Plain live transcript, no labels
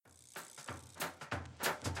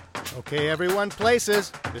Okay, everyone,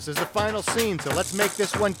 places. This is the final scene, so let's make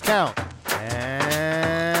this one count.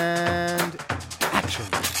 And action.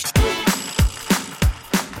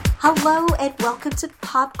 Hello and welcome to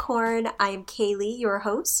Popcorn. I'm Kaylee, your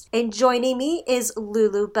host, and joining me is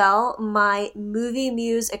Lulu Bell, my movie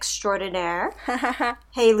muse extraordinaire.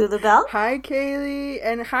 Hey, Lulu Bell. Hi, Kaylee,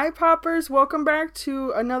 and hi, Poppers. Welcome back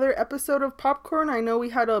to another episode of Popcorn. I know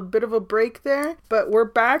we had a bit of a break there, but we're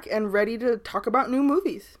back and ready to talk about new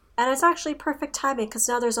movies. And it's actually perfect timing because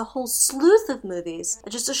now there's a whole sleuth of movies,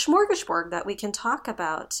 just a smorgasbord that we can talk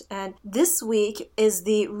about. And this week is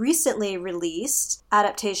the recently released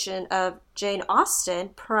adaptation of Jane Austen,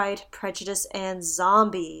 Pride, Prejudice, and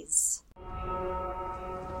Zombies.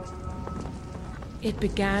 It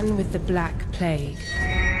began with the Black Plague.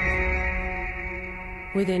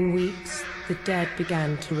 Within weeks, the dead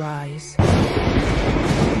began to rise.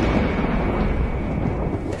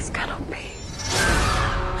 This cannot be.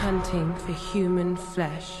 Hunting for human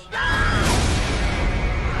flesh.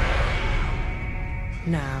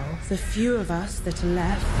 Now, the few of us that are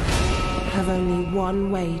left have only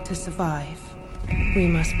one way to survive. We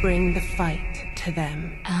must bring the fight to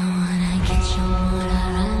them.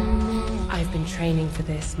 I've been training for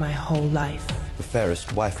this my whole life. The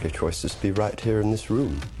fairest wifely choices be right here in this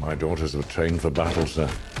room. My daughters have trained for battle, sir.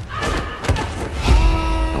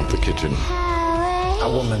 Not the kitchen.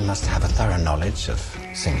 A woman must have a thorough knowledge of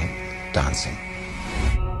singing, dancing,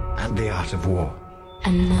 and the art of war.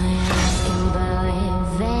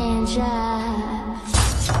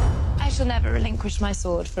 I shall never relinquish my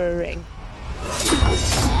sword for a ring. If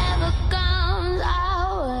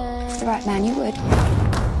the right man, you would.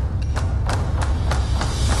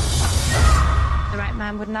 The right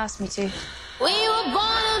man wouldn't ask me to.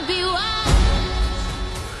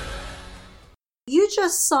 You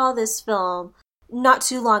just saw this film not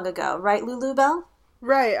too long ago, right, Lulu Bell?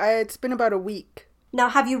 Right, it's been about a week. Now,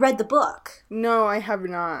 have you read the book? No, I have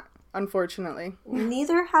not, unfortunately.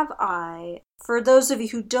 Neither have I. For those of you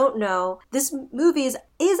who don't know, this movie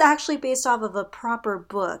is actually based off of a proper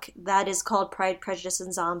book that is called Pride, Prejudice,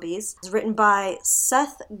 and Zombies. It's written by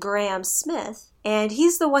Seth Grahame-Smith, and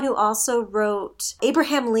he's the one who also wrote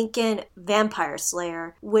Abraham Lincoln Vampire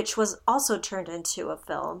Slayer, which was also turned into a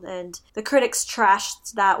film. And the critics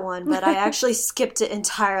trashed that one, but I actually skipped it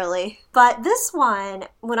entirely. But this one,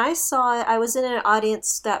 when I saw it, I was in an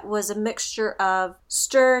audience that was a mixture of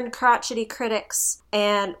stern, crotchety critics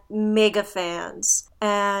and mega fans.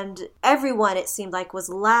 And everyone, it seemed like, was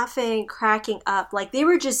laughing, cracking up, like they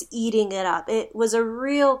were just eating it up. It was a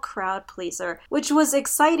real crowd pleaser, which was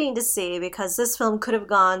exciting to see because this film could have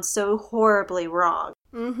gone so horribly wrong.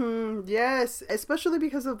 Yes, especially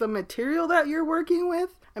because of the material that you're working with.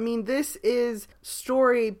 I mean, this is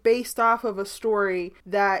story based off of a story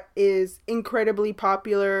that is incredibly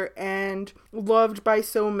popular and loved by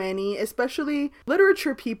so many, especially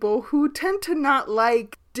literature people who tend to not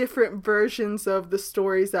like different versions of the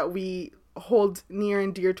stories that we hold near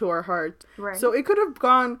and dear to our heart. Right. So it could have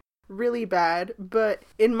gone really bad, but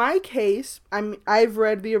in my case, I've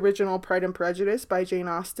read the original Pride and Prejudice by Jane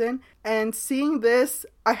Austen, and seeing this,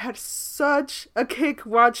 I had such a kick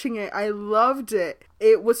watching it. I loved it.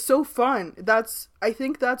 It was so fun. I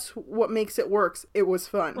think that's what makes it work. It was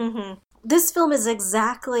fun. Mm-hmm. This film is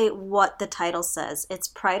exactly what the title says. It's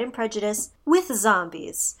Pride and Prejudice with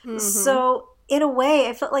zombies. Mm-hmm. So in a way,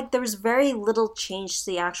 I felt like there was very little change to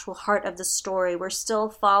the actual heart of the story. We're still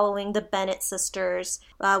following the Bennet sisters.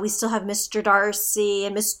 We still have Mr. Darcy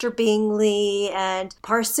and Mr. Bingley and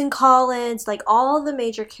Parson Collins. Like, all the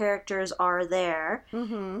major characters are there.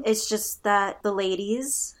 Mm-hmm. It's just that the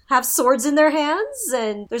ladies have swords in their hands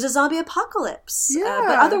and there's a zombie apocalypse. Yeah.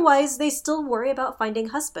 But otherwise, they still worry about finding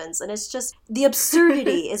husbands. And it's just, the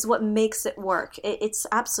absurdity is what makes it work. It's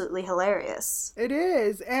absolutely hilarious. It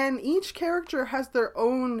is. And each character has their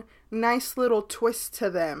own nice little twist to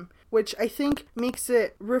them, which I think makes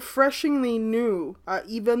it refreshingly new,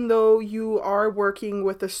 even though you are working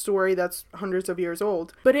with a story that's hundreds of years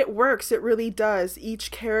old. But it works, it really does.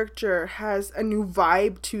 Each character has a new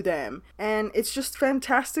vibe to them, and it's just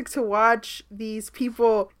fantastic to watch these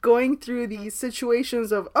people going through these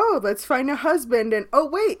situations of, oh, let's find a husband, and oh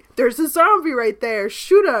wait, there's a zombie right there,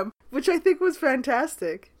 shoot him! Which I think was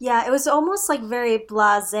fantastic. Yeah, it was almost like very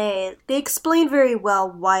blasé. They explained very well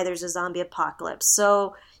why there's a zombie apocalypse,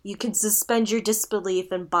 so you can suspend your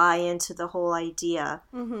disbelief and buy into the whole idea.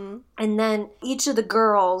 Mm-hmm. And then each of the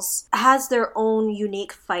girls has their own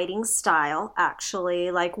unique fighting style, actually.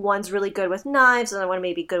 Like, one's really good with knives, another one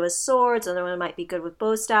may be good with swords, another one might be good with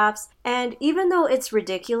bow staffs. And even though it's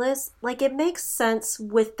ridiculous, like, it makes sense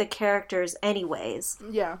with the characters anyways.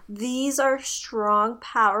 Yeah. These are strong,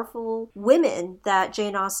 powerful women that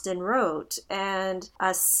Jane Austen wrote. And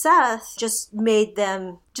Seth just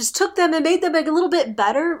took them and made them a little bit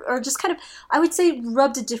better, or just kind of, I would say,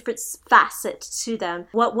 rubbed a different facet to them.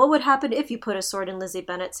 What would happen if you put a sword in Lizzie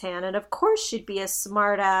Bennet's hand? And of course she'd be a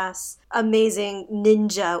smart-ass, amazing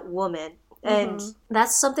ninja woman. And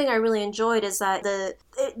that's something I really enjoyed, is that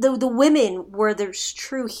the women were the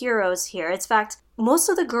true heroes here. In fact, most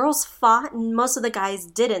of the girls fought and most of the guys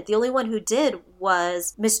didn't. The only one who did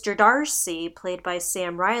was Mr. Darcy, played by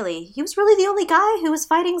Sam Riley. He was really the only guy who was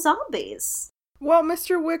fighting zombies. Well,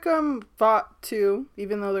 Mr. Wickham fought too,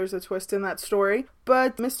 even though there's a twist in that story.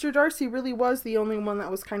 But Mr. Darcy really was the only one that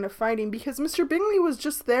was kind of fighting, because Mr. Bingley was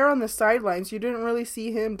just there on the sidelines. You didn't really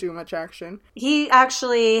see him do much action. He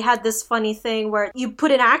actually had this funny thing where you put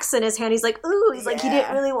an axe in his hand. He's like, ooh, he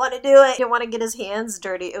didn't really want to do it. He didn't want to get his hands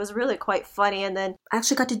dirty. It was really quite funny. And then I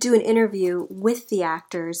actually got to do an interview with the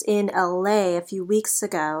actors in LA a few weeks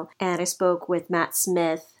ago. And I spoke with Matt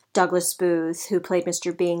Smith, Douglas Booth, who played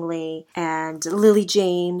Mr. Bingley, and Lily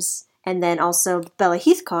James, and then also Bella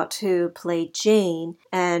Heathcote, who played Jane,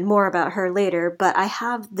 and more about her later. But I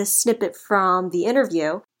have this snippet from the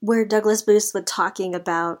interview where Douglas Booth was talking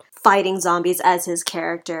about fighting zombies as his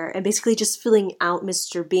character, and basically just filling out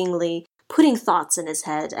Mr. Bingley, putting thoughts in his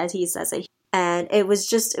head, as he says it. And it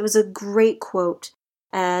was a great quote,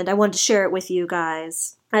 and I wanted to share it with you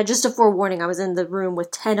guys. Just a forewarning, I was in the room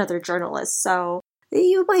with 10 other journalists, so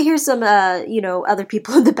you might hear some, other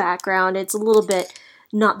people in the background. It's a little bit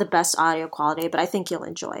not the best audio quality, but I think you'll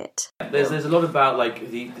enjoy it. There's a lot about, like,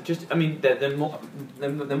 they're more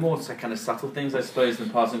kind of subtle things, I suppose, than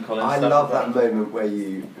Parson Collins. I love that moment where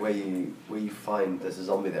you find there's a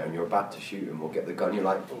zombie there and you're about to shoot him or get the gun. You're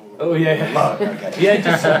like, oh yeah, okay.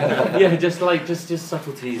 just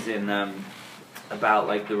subtleties in about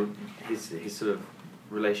like his sort of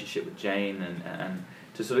relationship with Jane and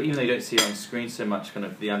to sort of, even though you don't see it on screen so much, kind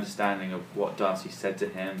of the understanding of what Darcy said to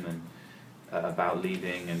him and about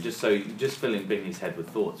leaving, and just filling Bingley's head with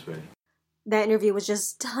thoughts, really. That interview was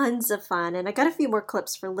just tons of fun, and I got a few more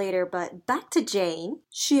clips for later, but back to Jane.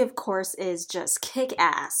 She, of course, is just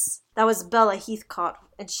kick-ass. That was Bella Heathcote,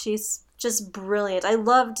 and she's just brilliant. I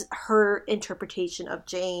loved her interpretation of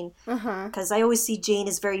Jane, because I always see Jane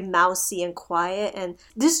as very mousy and quiet, and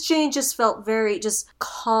this Jane just felt very just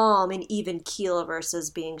calm and even keel versus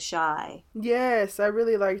being shy. Yes, I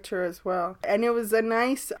really liked her as well. And it was a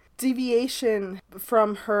nice deviation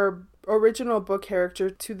from her original book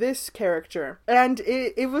character to this character. And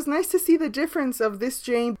it was nice to see the difference of this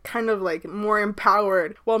Jane kind of like more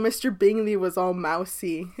empowered, while Mr. Bingley was all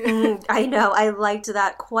mousy. I know, I liked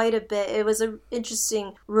that quite a bit. It was an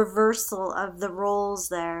interesting reversal of the roles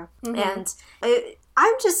there. And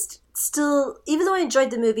I'm just still, even though I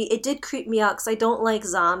enjoyed the movie, it did creep me out because I don't like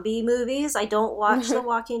zombie movies. I don't watch The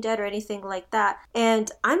Walking Dead or anything like that. And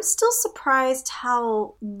I'm still surprised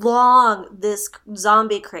how long this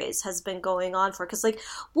zombie craze has been going on for. Because, like,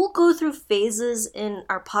 we'll go through phases in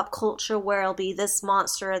our pop culture where it'll be this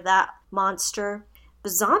monster or that monster.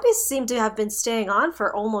 But zombies seem to have been staying on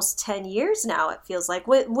for almost 10 years now, it feels like.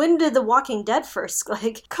 When did The Walking Dead first,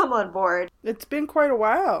 come on board? It's been quite a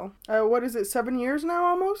while. What is it, 7 years now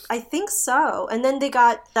almost? I think so. And then they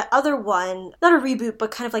got that other one, not a reboot, but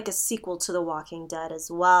kind of like a sequel to The Walking Dead as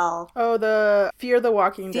well. Oh, the Fear the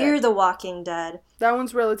Walking Dead. Fear the Walking Dead. That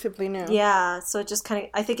one's relatively new. Yeah, so it just kind of,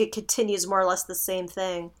 I think it continues more or less the same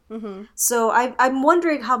thing. So I'm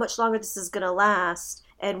wondering how much longer this is going to last,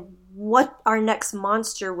 and what our next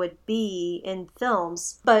monster would be in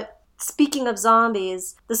films. But speaking of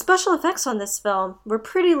zombies, the special effects on this film were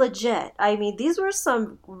pretty legit. I mean, these were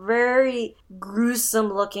some very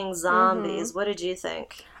gruesome looking zombies. What did you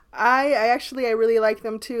think? I really like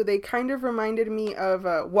them too. They kind of reminded me of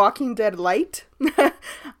Walking Dead Light,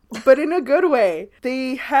 but in a good way.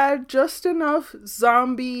 They had just enough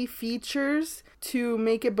zombie features to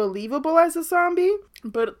make it believable as a zombie,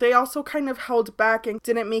 but they also kind of held back and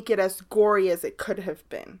didn't make it as gory as it could have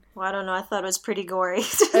been. Well, I don't know. I thought it was pretty gory.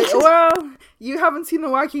 Well, you haven't seen The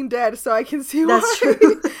Walking Dead, so I can see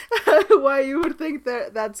why you would think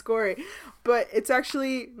that that's gory. But it's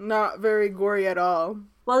actually not very gory at all.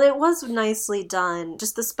 Well, it was nicely done.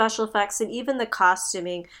 Just the special effects and even the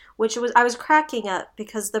costuming, I was cracking up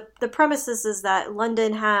because the premise is that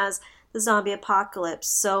London has the zombie apocalypse.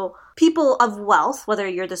 So people of wealth, whether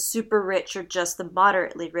you're the super rich or just the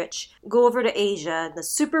moderately rich, go over to Asia. The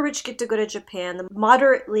super rich get to go to Japan. The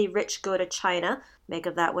moderately rich go to China. make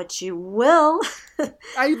of that what you will.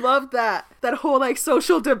 I love that whole like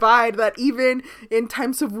social divide, that even in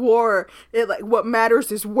times of war, it like what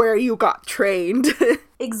matters is where you got trained.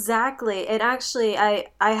 Exactly. And actually, I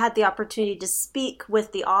had the opportunity to speak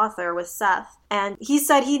with the author, with Seth, and he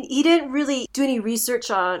said he didn't really do any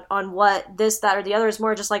research on what this, that, or the other. Is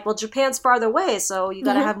more just like, well, Japan's farther away, so you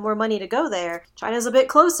gotta have more money to go there. China's a bit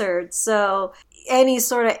closer, so any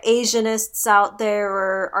sort of Asianists out there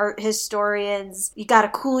or art historians, you gotta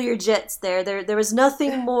cool your jets there. There was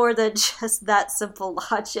nothing more than just that simple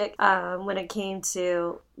logic when it came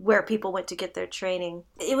to where people went to get their training.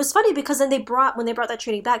 It was funny because then when they brought that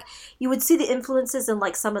training back, you would see the influences in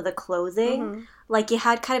like some of the clothing. Like you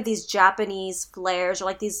had kind of these Japanese flares, or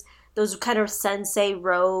like those kind of sensei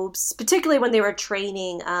robes, particularly when they were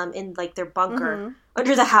training in like their bunker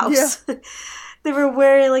under the house. Yeah. They were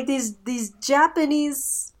wearing like these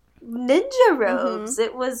Japanese ninja robes.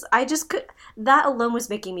 It was, that alone was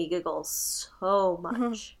making me giggle so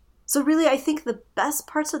much. So really, I think the best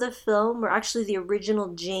parts of the film were actually the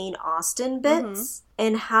original Jane Austen bits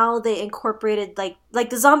and how they incorporated like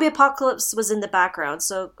the zombie apocalypse was in the background.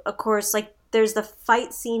 So of course, like there's the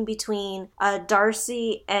fight scene between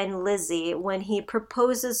Darcy and Lizzie when he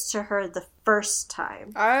proposes to her the first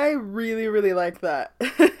time. I really, really like that.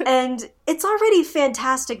 And it's already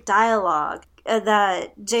fantastic dialogue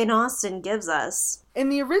that Jane Austen gives us. In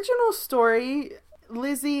the original story,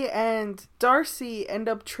 Lizzie and Darcy end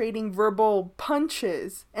up trading verbal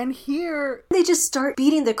punches. And here, they just start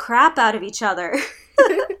beating the crap out of each other.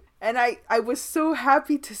 And I was so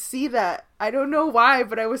happy to see that. I don't know why,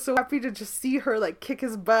 but I was so happy to just see her like kick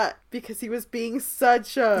his butt because he was being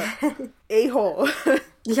such a a-hole.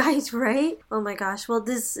 Yeah, right? Oh my gosh. Well,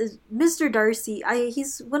 this is Mr. Darcy.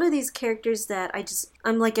 He's one of these characters that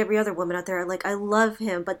I'm like every other woman out there. Like, I love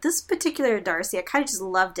him. But this particular Darcy, I kind of just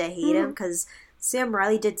love to hate him because Sam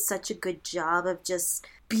Riley did such a good job of just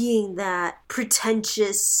being that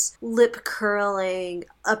pretentious, lip-curling,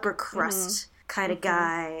 upper crust kind of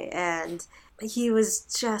guy. And he was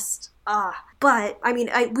just... But, I mean,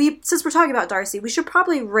 since we're talking about Darcy, we should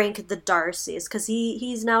probably rank the Darcys, because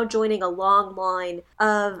he's now joining a long line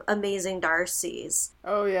of amazing Darcys.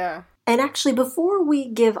 Oh, yeah. And actually, before we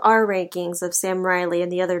give our rankings of Sam Riley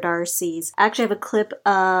and the other Darcys, I actually have a clip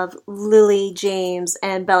of Lily James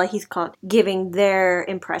and Bella Heathcote giving their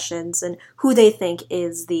impressions and who they think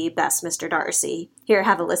is the best Mr. Darcy. Here,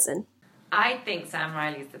 have a listen. I think Sam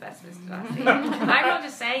Riley's the best Mr. Darcy. I'm not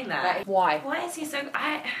just saying that. Why? Why is he so...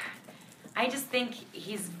 I just think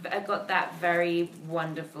he's got that very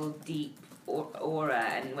wonderful, deep aura,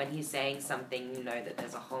 and when he's saying something, you know that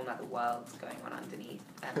there's a whole other world going on underneath.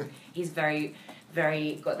 He's very,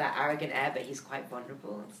 very got that arrogant air, but he's quite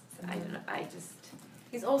vulnerable. So I don't know.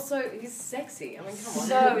 He's sexy. I mean, come on.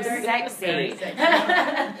 So sexy. Very sexy.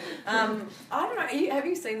 I don't know. Have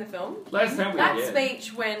you seen the film? That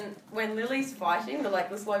speech when Lily's fighting,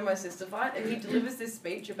 the slow-mo sister fight, and he delivers this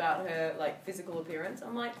speech about her like physical appearance.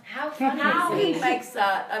 I'm like, how he makes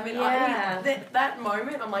that. I mean, that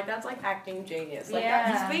moment, I'm like, that's like acting genius. Like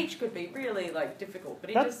that speech could be really like difficult, but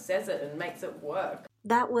he just says it and makes it work.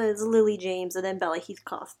 That was Lily James and then Bella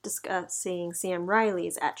Heathcote discussing Sam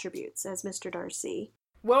Riley's attributes as Mr. Darcy.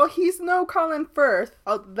 Well, he's no Colin Firth.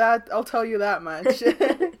 I'll tell you that much.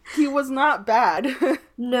 He was not bad.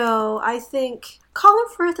 No, I think Colin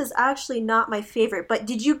Firth is actually not my favorite, but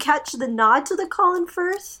did you catch the nod to the Colin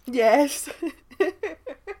Firth? Yes.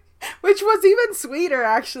 Which was even sweeter,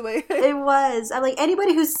 actually. It was. I'm like,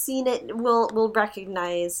 anybody who's seen it will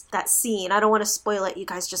recognize that scene. I don't want to spoil it. You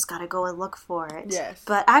guys just gotta go and look for it. Yes.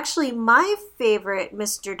 But actually, my favorite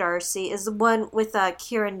Mr. Darcy is the one with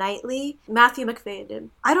Keira Knightley, Matthew McFadyen.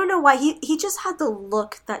 I don't know why. He just had the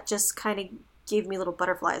look that just kind of gave me little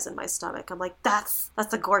butterflies in my stomach. I'm like, that's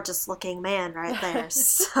a gorgeous looking man right there.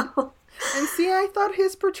 So... And see, I thought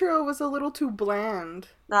his portrayal was a little too bland.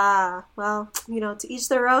 Well, to each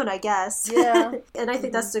their own, I guess. Yeah. And I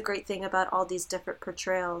think that's the great thing about all these different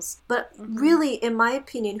portrayals. But really, in my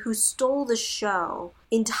opinion, who stole the show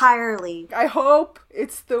entirely... I hope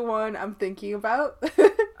it's the one I'm thinking about.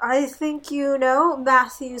 I think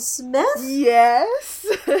Matthew Smith? Yes.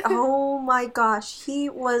 Oh my gosh, he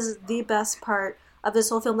was the best part of this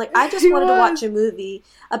whole film. Like, I just wanted to watch a movie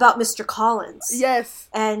about Mr. Collins. Yes.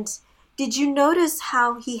 And... Did you notice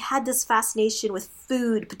how he had this fascination with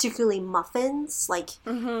food, particularly muffins? Like,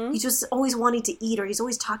 he's just always wanting to eat, or he's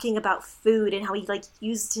always talking about food and how he, like,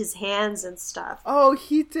 used his hands and stuff. Oh,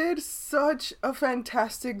 he did such a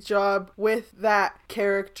fantastic job with that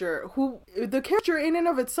character. The character in and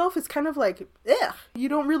of itself is kind of like, ugh. You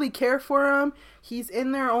don't really care for him. He's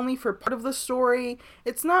in there only for part of the story.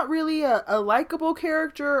 It's not really a likable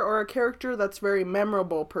character or a character that's very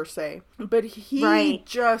memorable per se. But he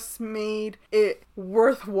just made it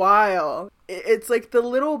worthwhile. It's like the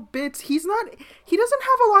little bits. He doesn't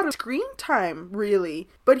have a lot of screen time, really.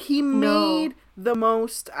 But he made the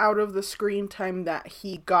most out of the screen time that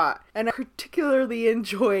he got. And I particularly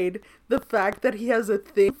enjoyed the fact that he has a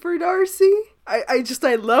thing for Darcy. I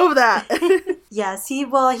love that. Yes,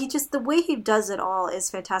 the way he does it all is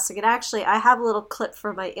fantastic. And actually, I have a little clip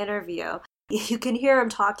from my interview. You can hear him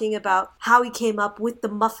talking about how he came up with the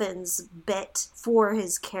muffins bit for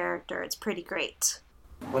his character. It's pretty great.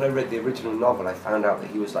 When I read the original novel, I found out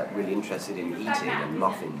that he was like really interested in eating and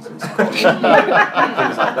muffins and scotch and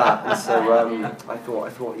things like that. And so I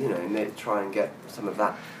thought, maybe try and get some of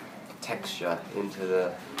that texture into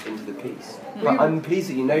the piece. But I'm pleased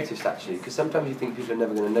that you noticed, actually, because sometimes you think people are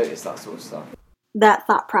never going to notice that sort of stuff. That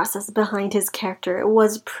thought process behind his character, it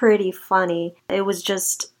was pretty funny. It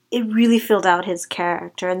really filled out his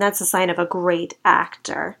character, and that's a sign of a great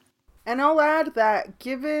actor. And I'll add that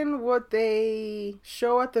given what they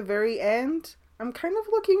show at the very end, I'm kind of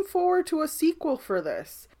looking forward to a sequel for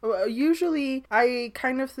this. Usually, I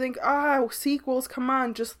kind of think, sequels, come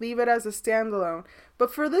on, just leave it as a standalone.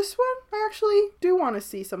 But for this one, I actually do want to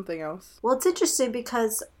see something else. Well, it's interesting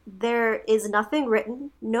because there is nothing written,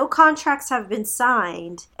 no contracts have been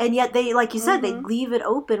signed, and yet they, like you said, they leave it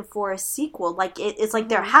open for a sequel. Like, it's like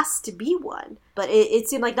there has to be one. But it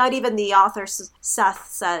seemed like not even the author, Seth,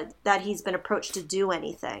 said that he's been approached to do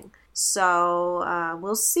anything. So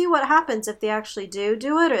we'll see what happens if they actually do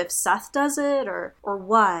it, or if Seth does it, or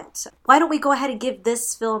what. Why don't we go ahead and give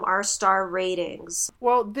this film our star ratings?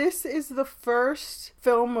 Well, this is the first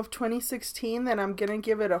film of 2016 that I'm going to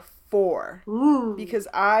give it a 4. Ooh. Because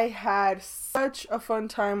I had such a fun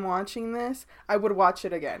time watching this. I would watch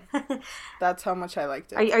it again. That's how much I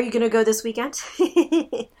liked it. Are you going to go this weekend?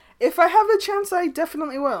 If I have the chance, I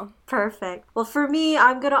definitely will. Perfect. Well, for me,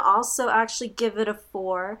 I'm going to also actually give it a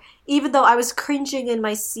 4, even though I was cringing in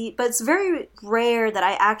my seat. But it's very rare that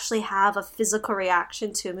I actually have a physical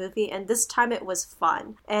reaction to a movie, and this time it was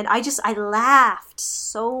fun. And I laughed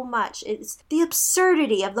so much. It's the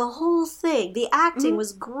absurdity of the whole thing. The acting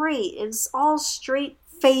was great. It's all straight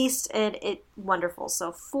faced and wonderful.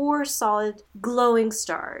 So 4 solid glowing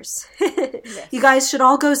stars. Yes. You guys should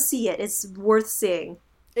all go see it. It's worth seeing.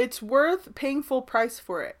 It's worth paying full price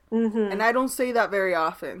for it. And I don't say that very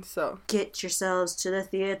often, so. Get yourselves to the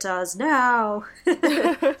theaters now.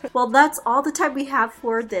 Well, that's all the time we have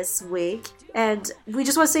for this week. And we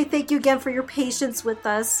just want to say thank you again for your patience with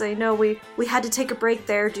us. I know we had to take a break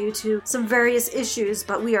there due to some various issues,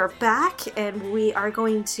 but we are back and we are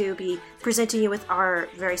going to be presenting you with our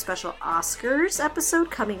very special Oscars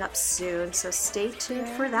episode coming up soon. So stay tuned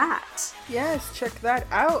for that. Yes, check that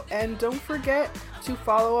out. And don't forget to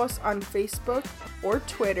follow us on Facebook or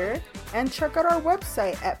Twitter, and check out our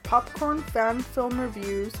website at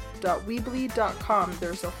popcornfanfilmreviews.weebly.com.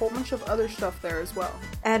 There's a whole bunch of other stuff there as well.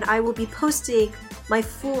 And I will be posting my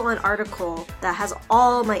full-on article that has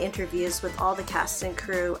all my interviews with all the cast and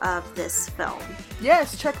crew of this film.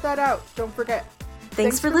 Yes, check that out. Don't forget.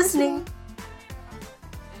 Thanks for listening.